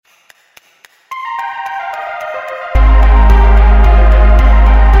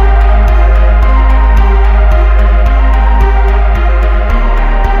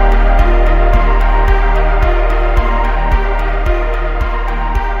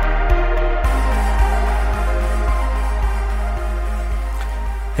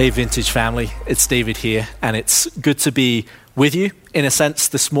Hey Vintage family, it's David here, and it's good to be with you in a sense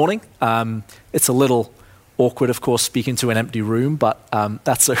this morning. It's a little awkward, of course, speaking to an empty room, but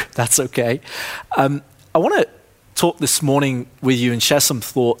that's okay. I want to talk this morning with you and share some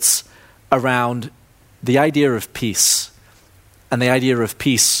thoughts around the idea of peace and the idea of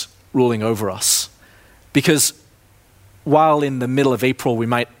peace ruling over us. Because while in the middle of April we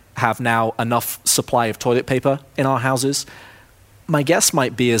might have now enough supply of toilet paper in our houses, my guess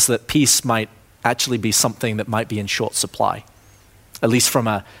might be is that peace might actually be something that might be in short supply, at least from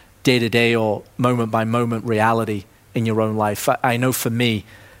a day-to-day or moment-by-moment reality in your own life. I know for me,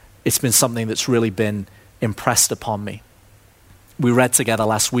 it's been something that's really been impressed upon me. We read together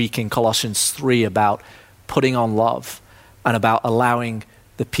last week in Colossians 3 about putting on love and about allowing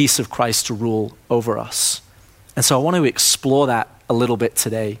the peace of Christ to rule over us. And so I want to explore that a little bit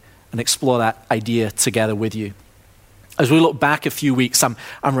today and explore that idea together with you. As we look back a few weeks, I'm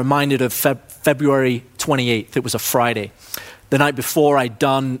reminded of February 28th. It was a Friday. The night before, I'd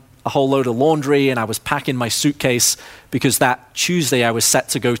done a whole load of laundry and I was packing my suitcase because that Tuesday I was set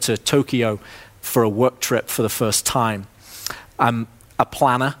to go to Tokyo for a work trip for the first time. I'm a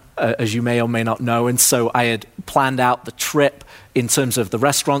planner, as you may or may not know, and so I had planned out the trip in terms of the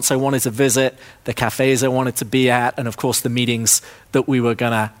restaurants I wanted to visit, the cafes I wanted to be at, and of course the meetings that we were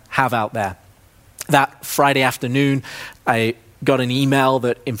going to have out there. That Friday afternoon, I got an email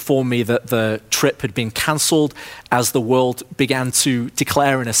that informed me that the trip had been cancelled as the world began to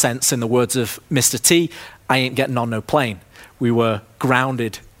declare, in a sense, in the words of Mr. T, I ain't getting on no plane. We were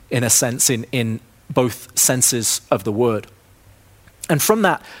grounded, in a sense, in both senses of the word. And from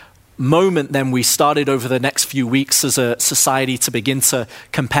that moment, then we started over the next few weeks as a society to begin to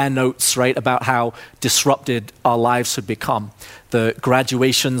compare notes, right, about how disrupted our lives had become. The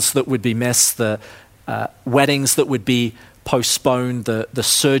graduations that would be missed, the weddings that would be postponed, the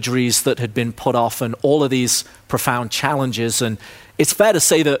surgeries that had been put off, and all of these profound challenges. And it's fair to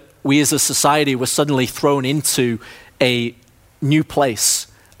say that we as a society were suddenly thrown into a new place,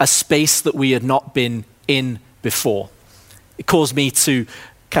 a space that we had not been in before. It caused me to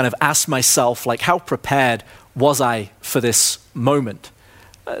kind of ask myself, like, how prepared was I for this moment?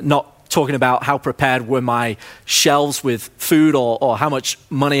 Not talking about how prepared were my shelves with food or how much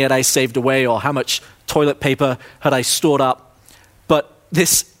money had I saved away or how much toilet paper had I stored up, but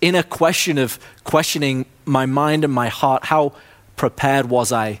this inner question of questioning my mind and my heart, how prepared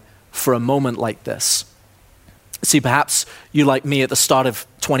was I for a moment like this? See, perhaps you, like me, at the start of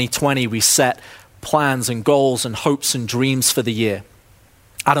 2020, we set plans and goals and hopes and dreams for the year.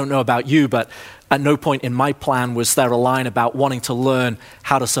 I don't know about you, but at no point in my plan was there a line about wanting to learn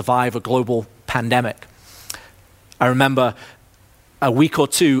how to survive a global pandemic. I remember a week or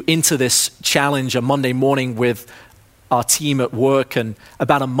two into this challenge, a Monday morning with our team at work, and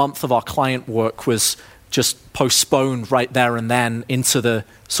about a month of our client work was just postponed right there and then into the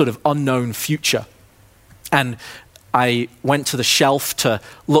sort of unknown future. And I went to the shelf to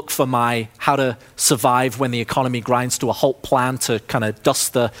look for my how to survive when the economy grinds to a halt plan to kind of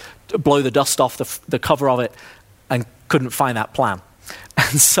blow the dust off the cover of it, and couldn't find that plan.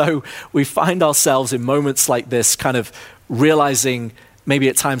 And so we find ourselves in moments like this kind of realizing maybe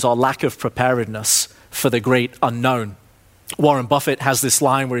at times our lack of preparedness for the great unknown. Warren Buffett has this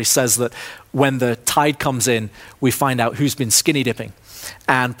line where he says that when the tide comes in, we find out who's been skinny dipping.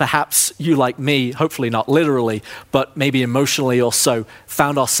 And perhaps you, like me, hopefully not literally, but maybe emotionally or so,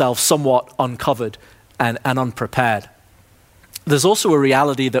 found ourselves somewhat uncovered and unprepared. There's also a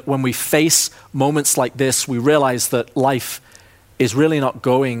reality that when we face moments like this, we realize that life is really not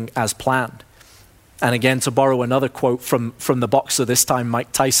going as planned. And again, to borrow another quote from the boxer, this time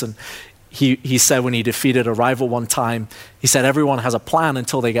Mike Tyson, he said when he defeated a rival one time, he said, everyone has a plan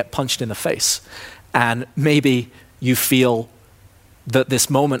until they get punched in the face. And maybe you feel that this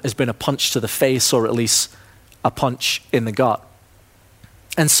moment has been a punch to the face, or at least a punch in the gut.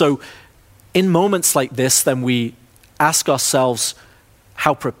 And so in moments like this, then we ask ourselves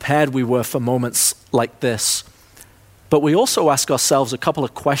how prepared we were for moments like this. But we also ask ourselves a couple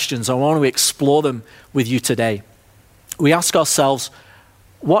of questions. I want to explore them with you today. We ask ourselves,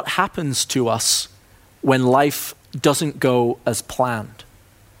 what happens to us when life doesn't go as planned?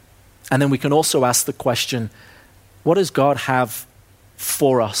 And then we can also ask the question, what does God have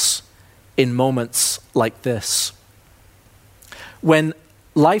for us in moments like this? When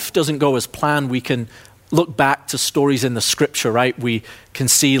life doesn't go as planned, we can look back to stories in the scripture, right? We can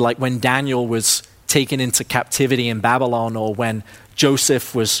see like when Daniel was taken into captivity in Babylon, or when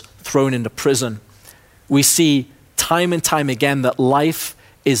Joseph was thrown into prison. We see time and time again that life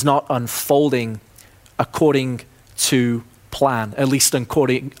is not unfolding according to plan, at least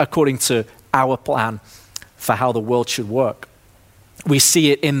according to our plan for how the world should work. We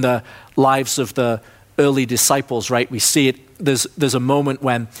see it in the lives of the early disciples, right? We see it, there's a moment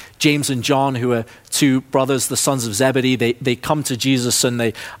when James and John, who are two brothers, the sons of Zebedee, they come to Jesus, and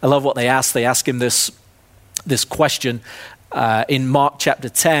I love what they ask. They ask him this question. In Mark chapter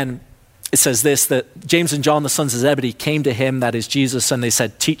 10, it says this, that James and John, the sons of Zebedee, came to him, that is Jesus, and they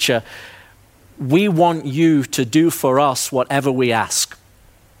said, "Teacher, we want you to do for us whatever we ask."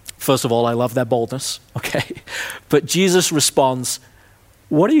 First of all, I love their boldness, okay? But Jesus responds,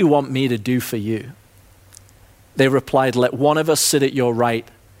 "What do you want me to do for you?" They replied, "Let one of us sit at your right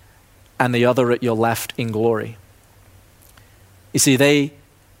and the other at your left in glory." You see, they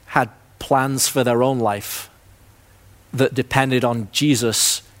had plans for their own life that depended on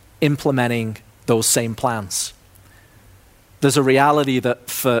Jesus implementing those same plans. There's a reality that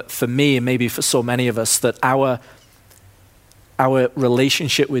for me, and maybe for so many of us, that our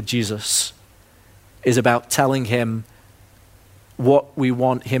relationship with Jesus is about telling him what we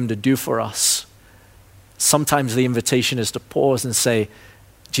want him to do for us. Sometimes the invitation is to pause and say,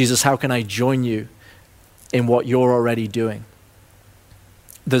 "Jesus, how can I join you in what you're already doing?"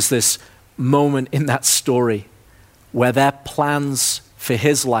 There's this moment in that story where their plans for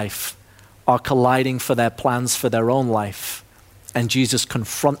his life are colliding for their plans for their own life, and Jesus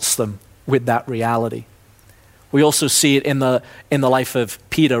confronts them with that reality. We also see it in the life of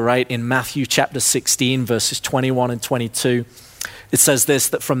Peter, right? In Matthew chapter 16, verses 21 and 22. It says this,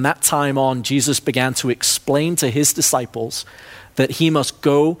 that from that time on, Jesus began to explain to his disciples that he must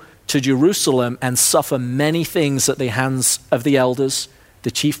go to Jerusalem and suffer many things at the hands of the elders,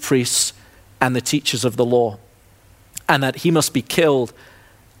 the chief priests, and the teachers of the law, and that he must be killed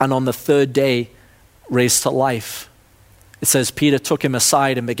and on the third day raised to life. It says, Peter took him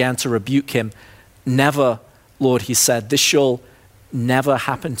aside and began to rebuke him. "Never, Lord," he said, "this shall never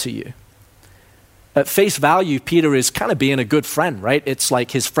happen to you." At face value, Peter is kind of being a good friend, right? It's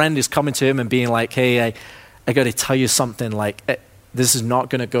like his friend is coming to him and being like, "Hey, I got to tell you something, like, this is not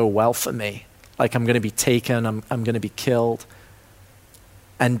going to go well for me. Like, I'm going to be taken, I'm going to be killed."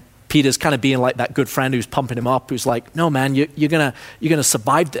 And Peter's kind of being like that good friend who's pumping him up, who's like, "No, man, you're gonna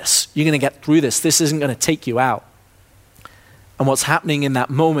survive this. You're going to get through this. This isn't going to take you out." And what's happening in that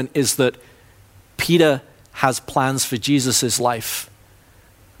moment is that Peter has plans for Jesus' life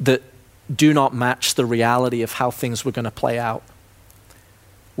that do not match the reality of how things were going to play out.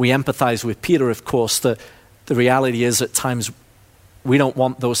 We empathize with Peter, of course. The reality is at times we don't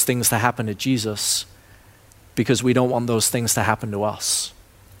want those things to happen to Jesus because we don't want those things to happen to us.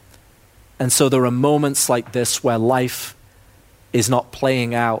 And so there are moments like this where life is not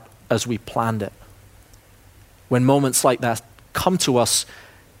playing out as we planned it. When moments like that come to us,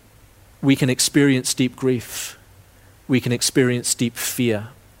 we can experience deep grief. We can experience deep fear.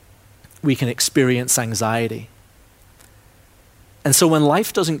 We can experience anxiety. And so when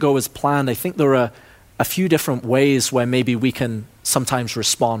life doesn't go as planned, I think there are a few different ways where maybe we can sometimes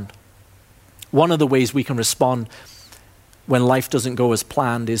respond. One of the ways we can respond when life doesn't go as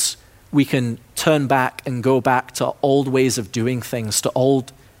planned is we can turn back and go back to old ways of doing things, to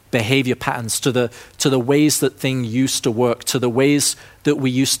old behavior patterns, to the ways that things used to work, to the ways that we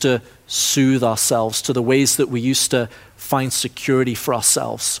used to soothe ourselves, to the ways that we used to find security for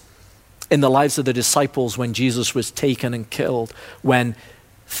ourselves. In the lives of the disciples, when Jesus was taken and killed, when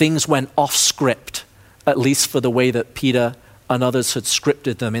things went off script, at least for the way that Peter and others had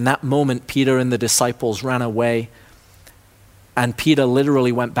scripted them, in that moment, Peter and the disciples ran away, and Peter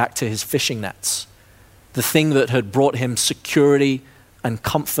literally went back to his fishing nets. The thing that had brought him security and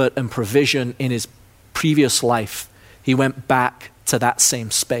comfort and provision in his previous life, he went back to that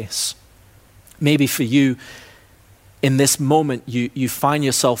same space. Maybe for you, in this moment, you find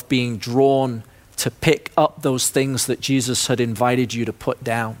yourself being drawn to pick up those things that Jesus had invited you to put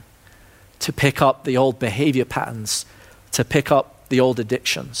down, to pick up the old behavior patterns, to pick up the old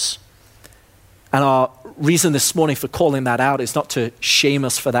addictions. And our reason this morning for calling that out is not to shame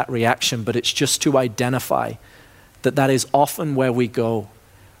us for that reaction, but it's just to identify that that is often where we go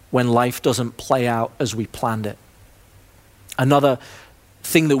when life doesn't play out as we planned it. Another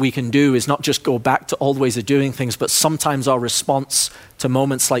thing that we can do is not just go back to old ways of doing things, but sometimes our response to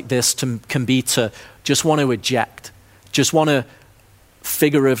moments like this can be to just want to eject, just want to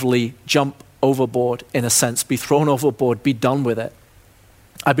figuratively jump overboard, in a sense, be thrown overboard, be done with it.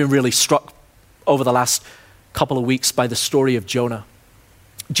 I've been really struck over the last couple of weeks by the story of Jonah.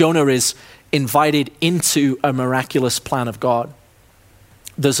 Jonah is invited into a miraculous plan of God.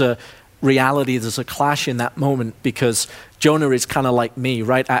 There's a reality, there's a clash in that moment because Jonah is kind of like me,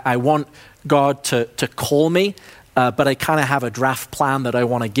 right? I want God to call me but I kind of have a draft plan that I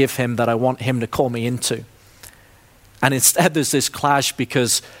want to give him, that I want him to call me into. And instead there's this clash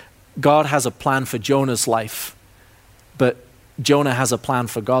because God has a plan for Jonah's life, but Jonah has a plan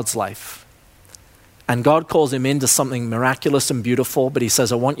for God's life. And God calls him into something miraculous and beautiful, but he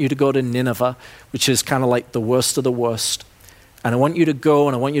says, I want you to go to Nineveh, which is kind of like the worst of the worst. And I want you to go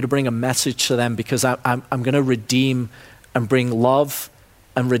and I want you to bring a message to them because I'm going to redeem and bring love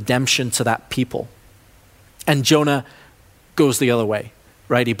and redemption to that people. And Jonah goes the other way,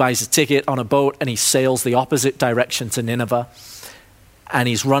 right? He buys a ticket on a boat and he sails the opposite direction to Nineveh. And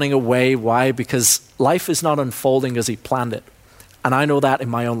he's running away. Why? Because life is not unfolding as he planned it. And I know that in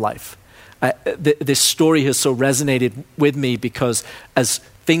my own life. This story has so resonated with me because as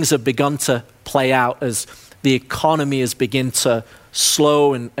things have begun to play out, as the economy has begun to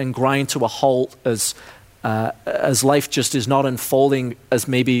slow and grind to a halt, as life just is not unfolding as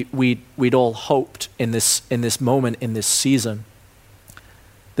maybe we'd all hoped in this moment, in this season,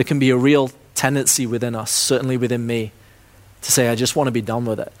 there can be a real tendency within us, certainly within me, to say, I just want to be done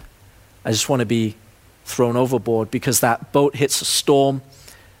with it. I just want to be thrown overboard because that boat hits a storm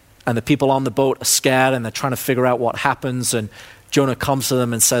and the people on the boat are scared and they're trying to figure out what happens. And Jonah comes to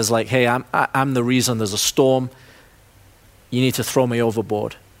them and says, like, hey, I'm the reason there's a storm. You need to throw me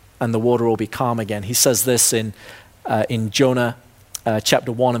overboard and the water will be calm again. He says this in Jonah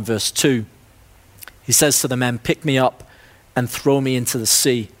chapter 1 and verse 2. He says to the men, pick me up and throw me into the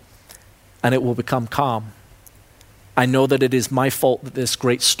sea and it will become calm. I know that it is my fault that this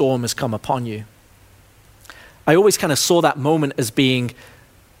great storm has come upon you. I always kind of saw that moment as being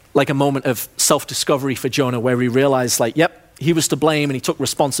like a moment of self-discovery for Jonah where he realized like, yep, he was to blame and he took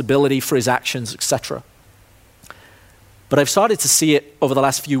responsibility for his actions, etc. But I've started to see it over the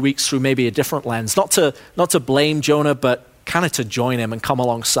last few weeks through maybe a different lens, not to blame Jonah, but kind of to join him and come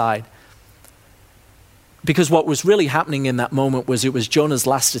alongside. Because what was really happening in that moment was it was Jonah's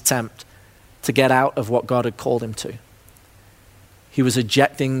last attempt to get out of what God had called him to. He was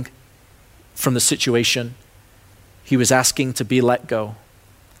ejecting from the situation. He was asking to be let go.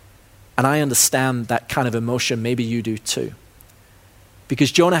 And I understand that kind of emotion, maybe you do too.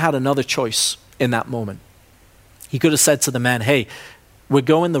 Because Jonah had another choice in that moment. He could have said to the men, hey, we're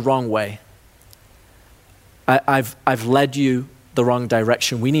going the wrong way. I've led you the wrong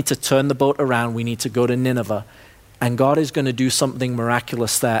direction. We need to turn the boat around. We need to go to Nineveh. And God is going to do something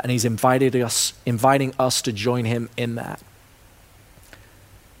miraculous there. And he's inviting us to join him in that.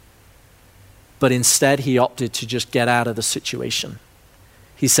 But instead, he opted to just get out of the situation.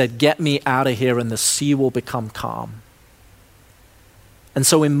 He said, get me out of here and the sea will become calm. And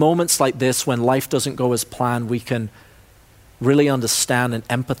so in moments like this, when life doesn't go as planned, we can really understand and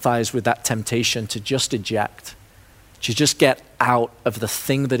empathize with that temptation to just eject, to just get out of the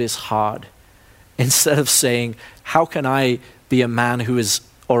thing that is hard, instead of saying, how can I be a man who is,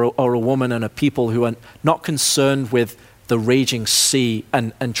 or a woman and a people who are not concerned with the raging sea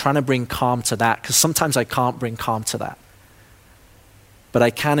and trying to bring calm to that, because sometimes I can't bring calm to that. But I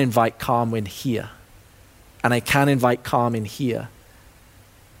can invite calm in here. And I can invite calm in here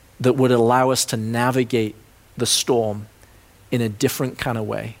that would allow us to navigate the storm in a different kind of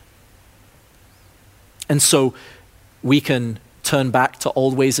way. And so we can turn back to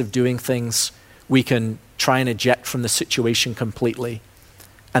old ways of doing things. We can try and eject from the situation completely.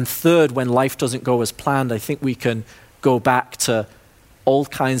 And third, when life doesn't go as planned, I think we can go back to all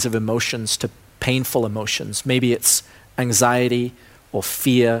kinds of emotions, to painful emotions. Maybe it's anxiety or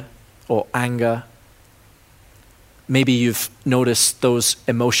fear or anger. Maybe you've noticed those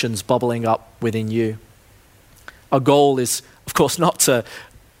emotions bubbling up within you. Our goal is, of course, not to,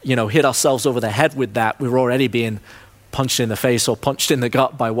 hit ourselves over the head with that. We're already being punched in the face or punched in the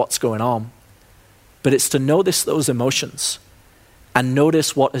gut by what's going on. But it's to notice those emotions and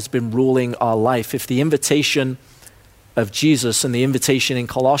notice what has been ruling our life. If the invitation of Jesus and the invitation in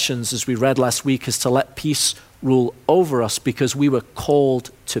Colossians, as we read last week, is to let peace rule over us because we were called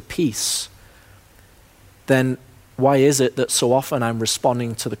to peace, then why is it that so often I'm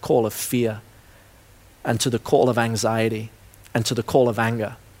responding to the call of fear and to the call of anxiety and to the call of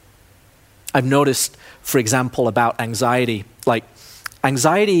anger? I've noticed, for example, about anxiety,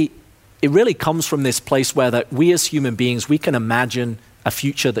 it really comes from this place where that we as human beings, we can imagine a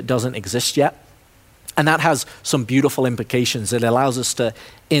future that doesn't exist yet. And that has some beautiful implications. It allows us to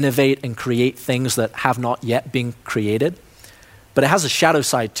innovate and create things that have not yet been created. But it has a shadow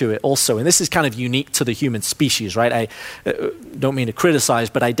side to it also. And this is kind of unique to the human species, right? I don't mean to criticize,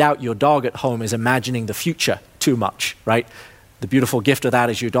 but I doubt your dog at home is imagining the future too much, right? The beautiful gift of that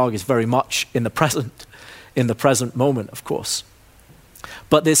is your dog is very much in the present moment, of course.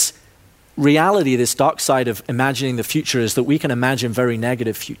 But this reality, this dark side of imagining the future, is that we can imagine very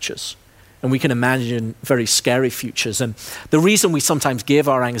negative futures. And we can imagine very scary futures. And the reason we sometimes give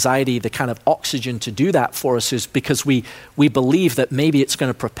our anxiety the kind of oxygen to do that for us is because we believe that maybe it's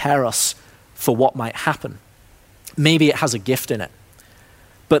going to prepare us for what might happen. Maybe it has a gift in it.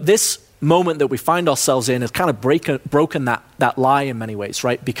 But this moment that we find ourselves in has kind of broken that lie in many ways,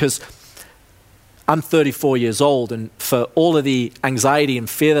 right? Because I'm 34 years old, and for all of the anxiety and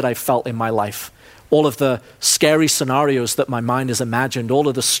fear that I've felt in my life, all of the scary scenarios that my mind has imagined, all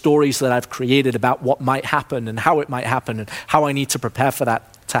of the stories that I've created about what might happen and how it might happen and how I need to prepare for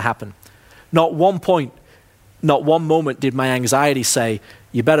that to happen. Not one moment did my anxiety say,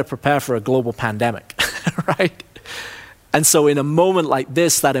 you better prepare for a global pandemic, right? And so in a moment like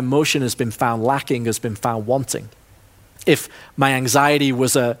this, that emotion has been found lacking, has been found wanting. If my anxiety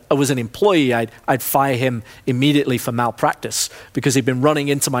was an employee, I'd fire him immediately for malpractice because he'd been running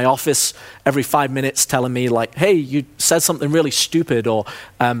into my office every 5 minutes telling me like, hey, you said something really stupid, or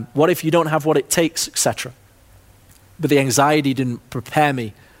what if you don't have what it takes, etc. But the anxiety didn't prepare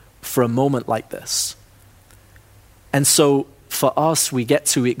me for a moment like this. And so for us, we get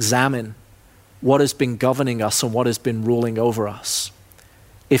to examine what has been governing us and what has been ruling over us.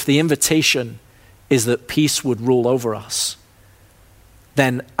 If the invitation is that peace would rule over us,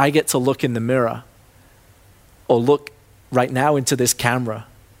 then I get to look in the mirror or look right now into this camera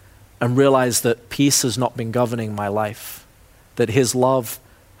and realize that peace has not been governing my life, that his love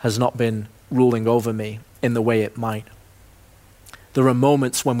has not been ruling over me in the way it might. There are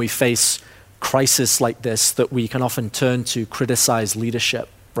moments when we face crisis like this that we can often turn to criticize leadership,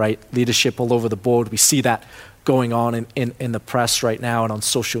 right? Leadership all over the board. We see that going on in the press right now and on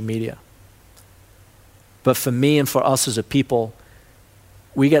social media. But for me and for us as a people,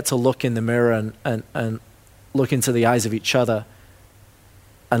 we get to look in the mirror and look into the eyes of each other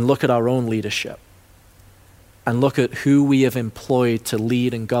and look at our own leadership and look at who we have employed to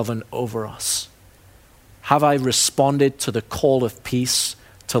lead and govern over us. Have I responded to the call of peace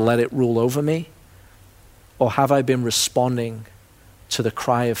to let it rule over me? Or have I been responding to the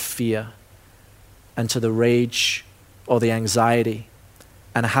cry of fear and to the rage or the anxiety?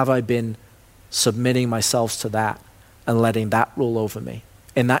 And have I been submitting myself to that and letting that rule over me?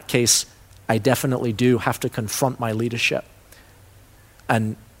 In that case, I definitely do have to confront my leadership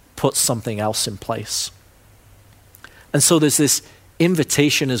and put something else in place. And so there's this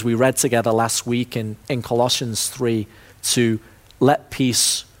invitation, as we read together last week in Colossians 3, to let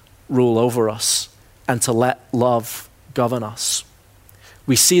peace rule over us and to let love govern us.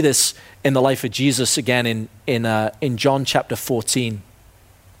 We see this in the life of Jesus again in John chapter 14.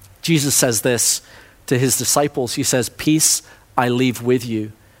 Jesus says this to his disciples. He says, peace I leave with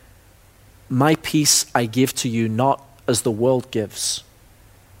you. My peace I give to you, not as the world gives.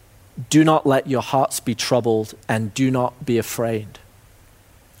 Do not let your hearts be troubled and do not be afraid.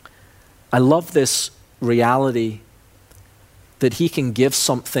 I love this reality that he can give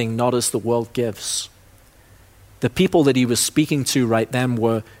something not as the world gives. The people that he was speaking to right then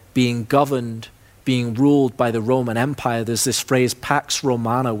were being governed, being ruled by the Roman Empire. There's this phrase, Pax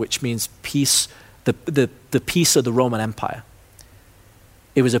Romana, which means peace, the peace of the Roman Empire.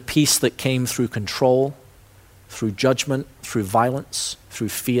 It was a peace that came through control, through judgment, through violence, through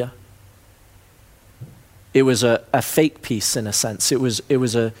fear. It was a fake peace in a sense. It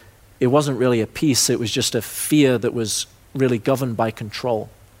wasn't really a peace, it was just a fear that was really governed by control.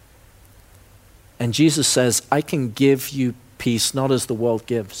 And Jesus says, I can give you peace not as the world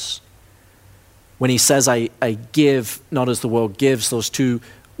gives. When he says, I give not as the world gives, those two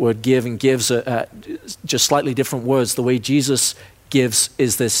words, give and gives, are just slightly different words. The way Jesus gives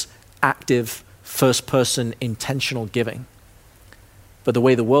is this active, first-person, intentional giving. But the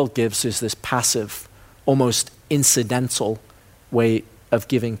way the world gives is this passive, almost incidental way of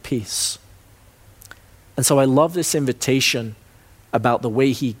giving peace. And so I love this invitation about the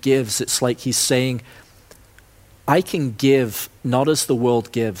way he gives. It's like he's saying, I can give not as the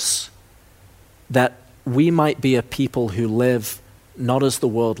world gives, that we might be a people who live not as the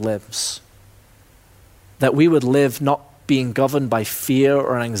world lives. That we would live not being governed by fear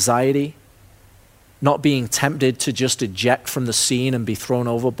or anxiety, not being tempted to just eject from the scene and be thrown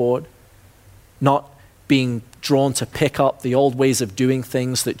overboard, not being drawn to pick up the old ways of doing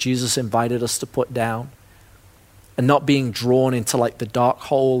things that Jesus invited us to put down, and not being drawn into like the dark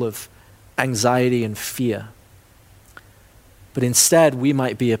hole of anxiety and fear. But instead, we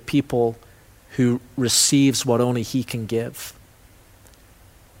might be a people who receives what only he can give.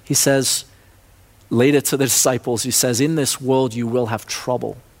 He says later to the disciples, he says, in this world you will have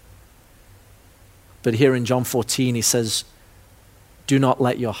trouble. But here in John 14, he says, do not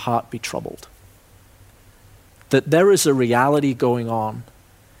let your heart be troubled. That there is a reality going on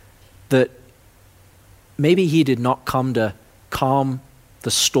that maybe he did not come to calm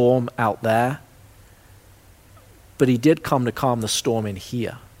the storm out there, but he did come to calm the storm in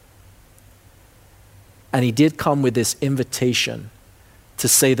here. And he did come with this invitation to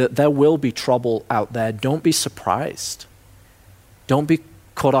say that there will be trouble out there. Don't be surprised. Don't be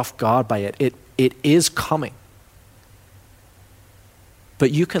caught off guard by it. It is coming. But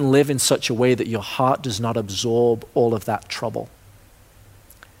you can live in such a way that your heart does not absorb all of that trouble.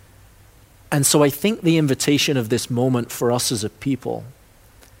 And so I think the invitation of this moment for us as a people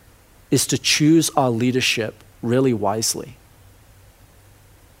is to choose our leadership really wisely,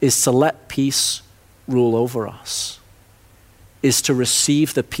 is to let peace rule over us, is to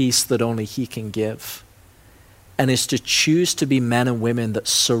receive the peace that only he can give, and is to choose to be men and women that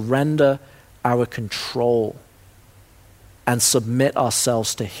surrender our control and submit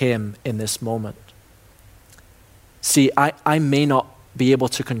ourselves to him in this moment. See, I may not be able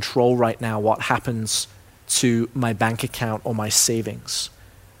to control right now what happens to my bank account or my savings.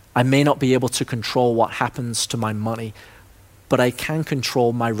 I may not be able to control what happens to my money, but I can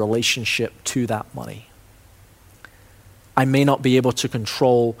control my relationship to that money. I may not be able to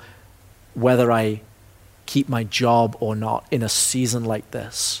control whether I keep my job or not in a season like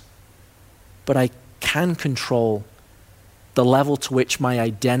this, but I can control the level to which my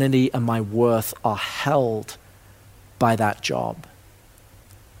identity and my worth are held by that job.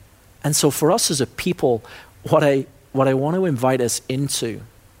 And so for us as a people, what I want to invite us into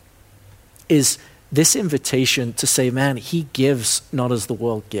is this invitation to say, man, he gives not as the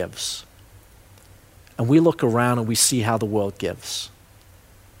world gives. And we look around and we see how the world gives.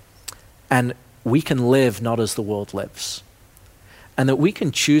 And we can live not as the world lives. And that we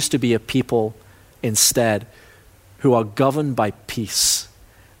can choose to be a people instead who are governed by peace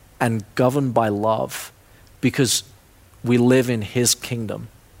and governed by love, because we live in his kingdom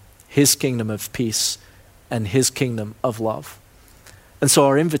of peace and his kingdom of love. And so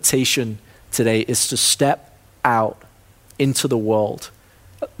our invitation today is to step out into the world,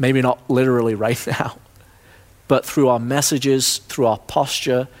 maybe not literally right now, but through our messages, through our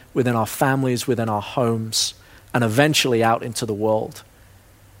posture, within our families, within our homes, and eventually out into the world.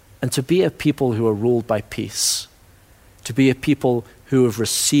 And to be a people who are ruled by peace, to be a people who have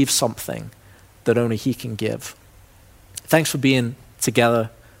received something that only he can give. Thanks for being together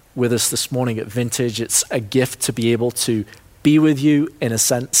with us this morning at Vintage. It's a gift to be able to be with you in a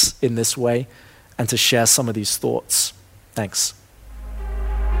sense in this way and to share some of these thoughts. Thanks.